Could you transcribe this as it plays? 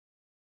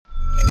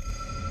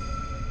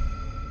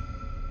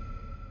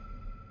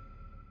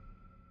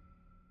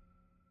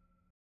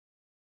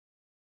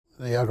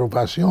The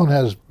Agrupación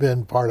has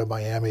been part of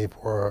Miami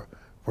for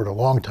a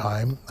long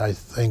time. I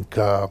think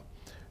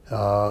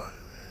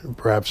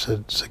perhaps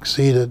it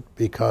succeeded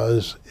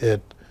because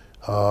it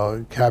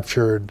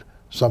captured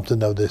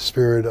something of the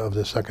spirit of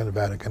the Second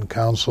Vatican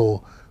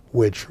Council,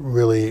 which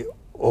really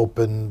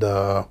opened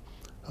up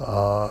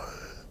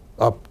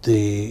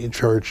the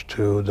church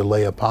to the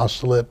lay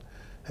apostolate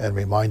and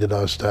reminded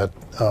us that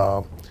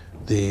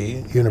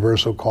the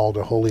universal call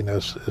to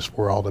holiness is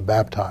for all the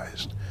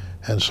baptized.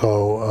 And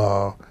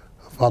so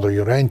Father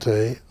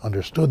Llorente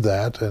understood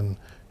that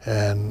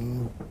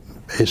and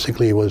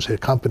basically was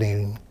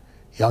accompanying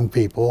young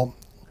people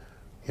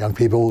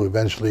who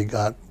eventually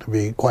got to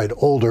be quite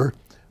older,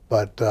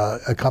 but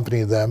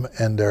accompanying them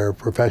in their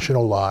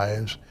professional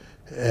lives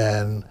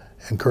and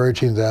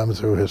encouraging them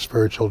through his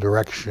spiritual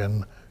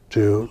direction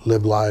to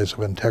live lives of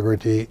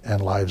integrity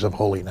and lives of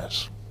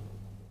holiness.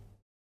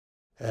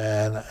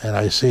 And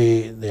I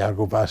see the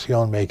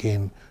Agrupación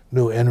making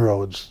new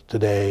inroads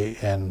today,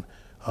 and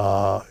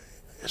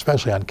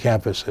especially on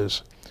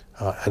campuses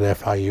at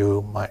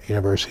FIU,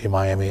 University of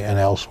Miami, and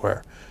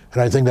elsewhere.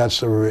 And I think that's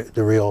the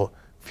real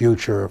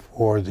future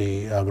for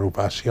the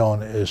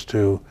Agrupación, is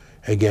to,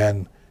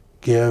 again,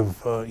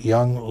 give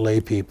young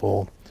lay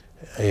people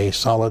a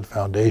solid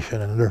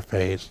foundation in their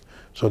faith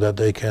so that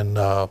they can,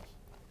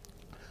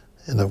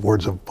 in the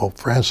words of Pope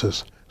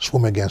Francis,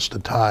 swim against the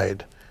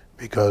tide,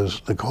 because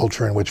the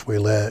culture in which we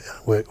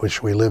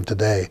live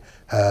today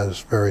has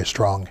very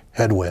strong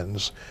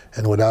headwinds,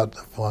 and without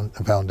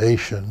the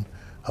foundation,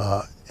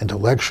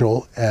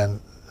 intellectual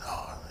and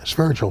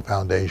spiritual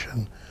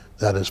foundation,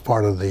 that is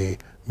part of the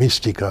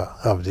mystica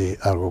of the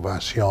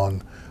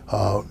Agrupación,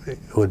 it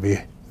would be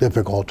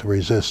difficult to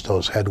resist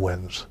those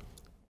headwinds.